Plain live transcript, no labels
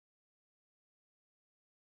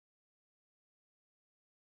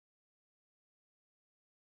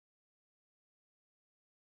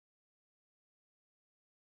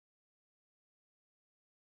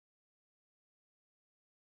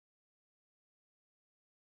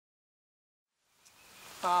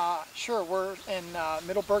Sure, we're in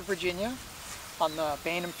Middleburg, Virginia on the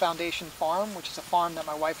Bainum Foundation Farm, which is a farm that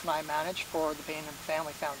my wife and I manage for the Bainum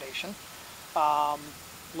Family Foundation,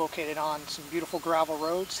 located on some beautiful gravel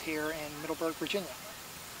roads here in Middleburg, Virginia.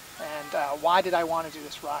 And why did I want to do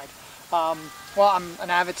this ride? Well, I'm an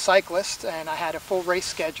avid cyclist, and I had a full race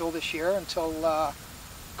schedule this year until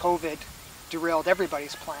COVID derailed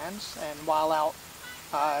everybody's plans. And while out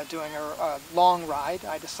doing a long ride,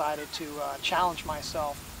 I decided to challenge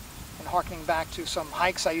myself. And harkening back to some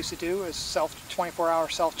hikes I used to do as 24-hour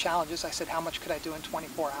self-challenges, I said, how much could I do in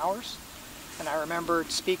 24 hours? And I remembered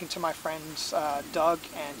speaking to my friends Doug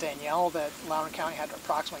and Danielle that Loudoun County had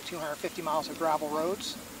approximately 250 miles of gravel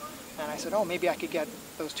roads. And I said, oh, maybe I could get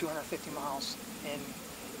those 250 miles in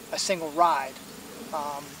a single ride.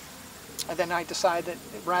 And then I decided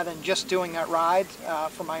that rather than just doing that ride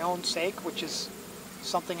for my own sake, which is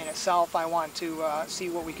something in itself, I want to see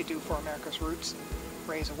what we could do for America's Roots and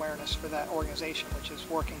raise awareness for that organization, which is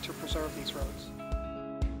working to preserve these roads.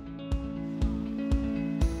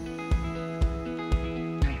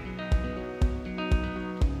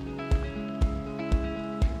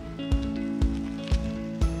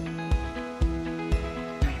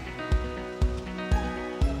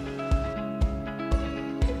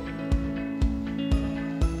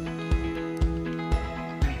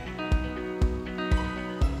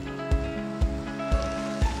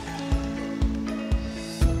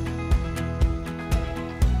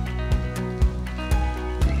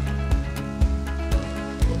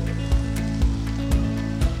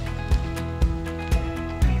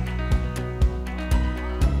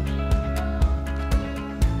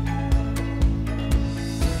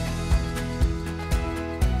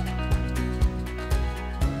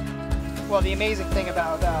 Well, the amazing thing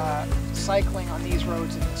about cycling on these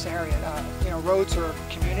roads in this area, roads are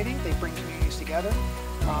community. They bring communities together.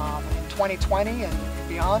 In 2020 and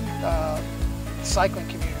beyond, the cycling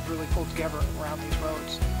community really pulled together around these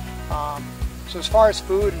roads. So as far as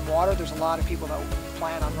food and water, there's a lot of people that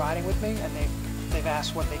plan on riding with me, and they've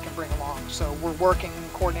asked what they can bring along. So we're working,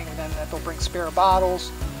 coordinating with them that they'll bring spare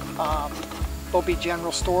bottles. There'll be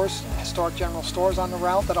general stores, historic general stores on the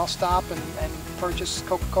route that I'll stop and purchase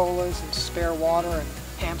Coca-Colas and spare water and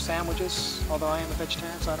ham sandwiches, although I am a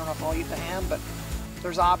vegetarian, so I don't know if I'll eat the ham, but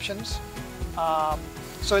there's options.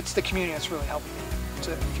 So it's the community that's really helping me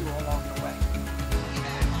to fuel along the way.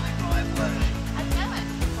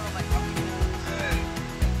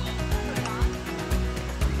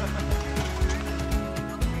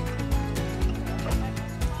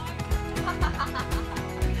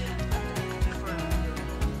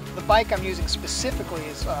 The bike I'm using specifically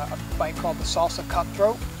is a bike called the Salsa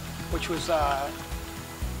Cutthroat, which was,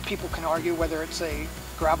 people can argue whether it's a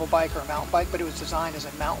gravel bike or a mountain bike, but it was designed as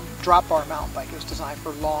a drop bar mountain bike. It was designed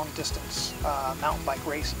for long distance mountain bike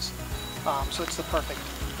races. So it's the perfect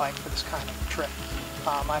bike for this kind of trip.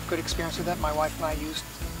 I have good experience with it. My wife and I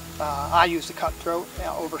used the Cutthroat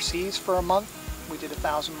overseas for a month. We did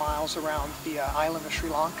 1,000 miles around the island of Sri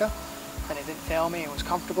Lanka, and it didn't fail me. It was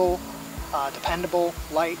comfortable. Dependable,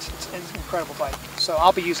 light. It's an incredible bike. So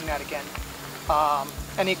I'll be using that again.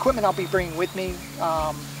 And the equipment I'll be bringing with me,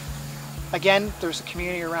 again, there's a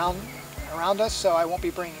community around us, so I won't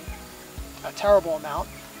be bringing a terrible amount,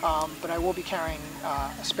 but I will be carrying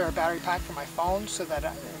a spare battery pack for my phone so that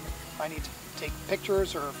if I need to take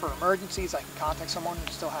pictures or for emergencies, I can contact someone and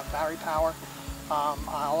still have battery power.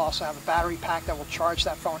 I'll also have a battery pack that will charge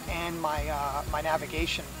that phone and my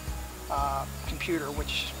navigation computer,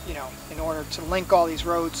 which, in order to link all these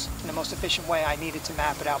roads in the most efficient way, I needed to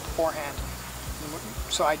map it out beforehand.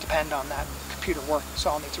 So I depend on that computer working, so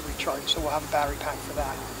I'll need to recharge, so we'll have a battery pack for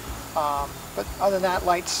that. But other than that,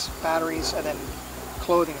 lights, batteries, and then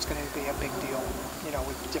clothing is going to be a big deal,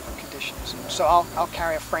 with different conditions. So I'll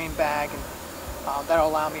carry a frame bag, and that'll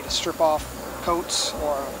allow me to strip off coats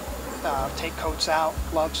or take coats out,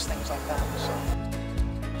 gloves, things like that. So.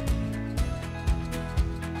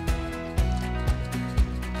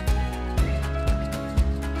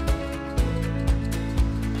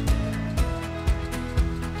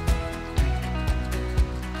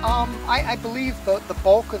 I believe the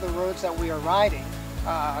bulk of the roads that we are riding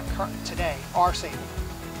today are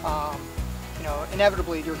savable.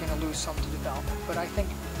 Inevitably you're going to lose some to development, but I think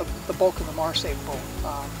the bulk of them are savable.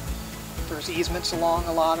 There's easements along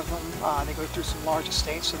a lot of them. They go through some large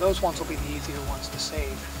estates, so those ones will be the easier ones to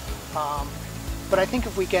save. But I think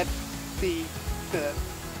if we get the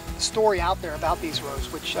story out there about these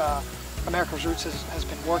roads, which America's Roots has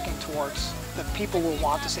been working towards, that people will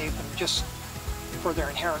want to save them just for their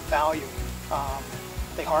inherent value.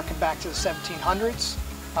 They harken back to the 1700s.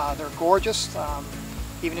 They're gorgeous.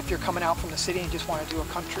 even if you're coming out from the city and just want to do a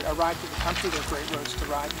ride through the country, they're great roads to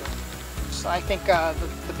ride through. So I think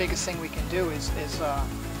the biggest thing we can do is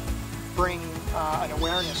bring an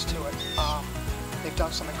awareness to it. They've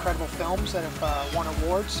done some incredible films that have won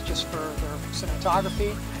awards just for their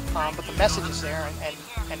cinematography, but the message is there,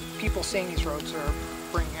 and people seeing these roads are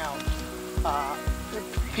bringing out,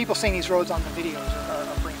 people seeing these roads on the videos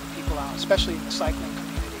are bringing people out, especially in the cycling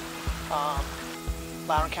community.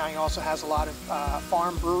 Loudoun County also has a lot of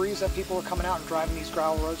farm breweries that people are coming out and driving these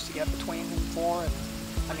gravel roads to get between them for. And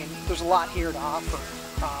I mean, there's a lot here to offer.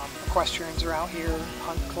 Equestrians are out here,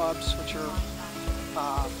 hunt clubs, which are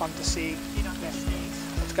fun to see. Yeah,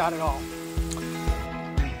 it's got it all.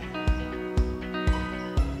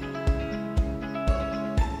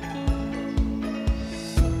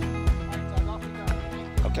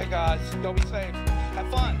 Okay, guys, go be safe. Have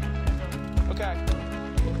fun. Okay,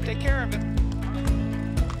 take care of it.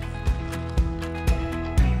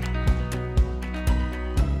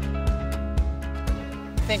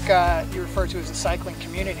 I think you refer to as a cycling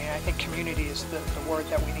community, and I think community is the word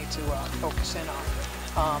that we need to focus in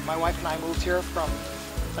on. My wife and I moved here from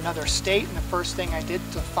another state, and the first thing I did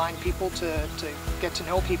to find people, to get to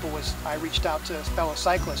know people, was I reached out to fellow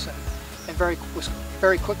cyclists and was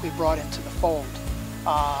very quickly brought into the fold.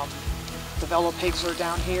 The Velo Pigs are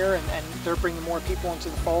down here, and they're bringing more people into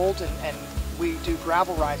the fold, and we do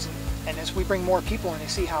gravel rides, and as we bring more people in, they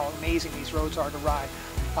see how amazing these roads are to ride.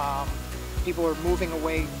 People are moving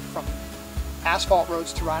away from asphalt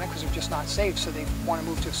roads to riding because they're just not safe, so they want to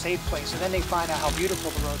move to a safe place, and then they find out how beautiful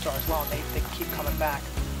the roads are as well, and they keep coming back.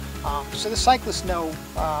 So the cyclists know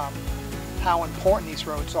how important these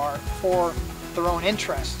roads are for their own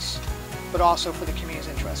interests, but also for the community's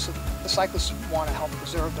interests. So the cyclists want to help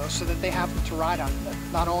preserve those so that they have them to ride on,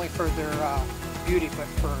 not only for their beauty, but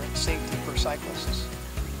for safety for cyclists.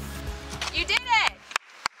 You did it!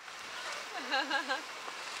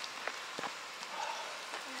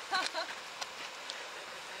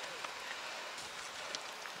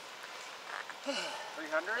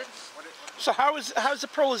 300? So how's the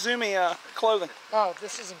Pearl Izumi clothing? Oh,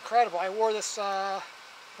 this is incredible. I wore this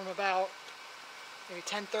from about maybe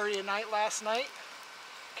 10:30 at night last night.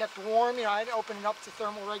 Kept warm, you know, I'd open it up to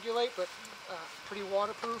thermal regulate, but pretty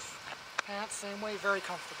waterproof. Pants, same way, very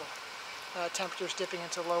comfortable. Temperatures dipping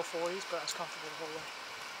into low 40s, but I was comfortable the whole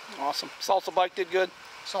way. Awesome. Salsa bike did good?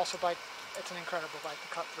 Salsa bike, it's an incredible bike,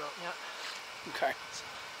 the Cutthroat, yeah. Okay.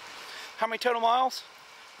 How many total miles?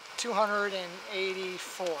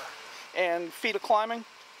 284. And feet of climbing?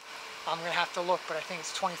 I'm going to have to look, but I think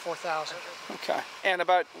it's 24,000. Okay. And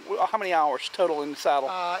about how many hours total in the saddle?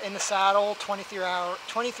 In the saddle, 23 hours,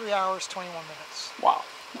 21 minutes. Wow.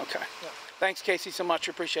 Okay. Yep. Thanks, Kasey, so much.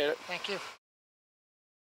 Appreciate it. Thank you.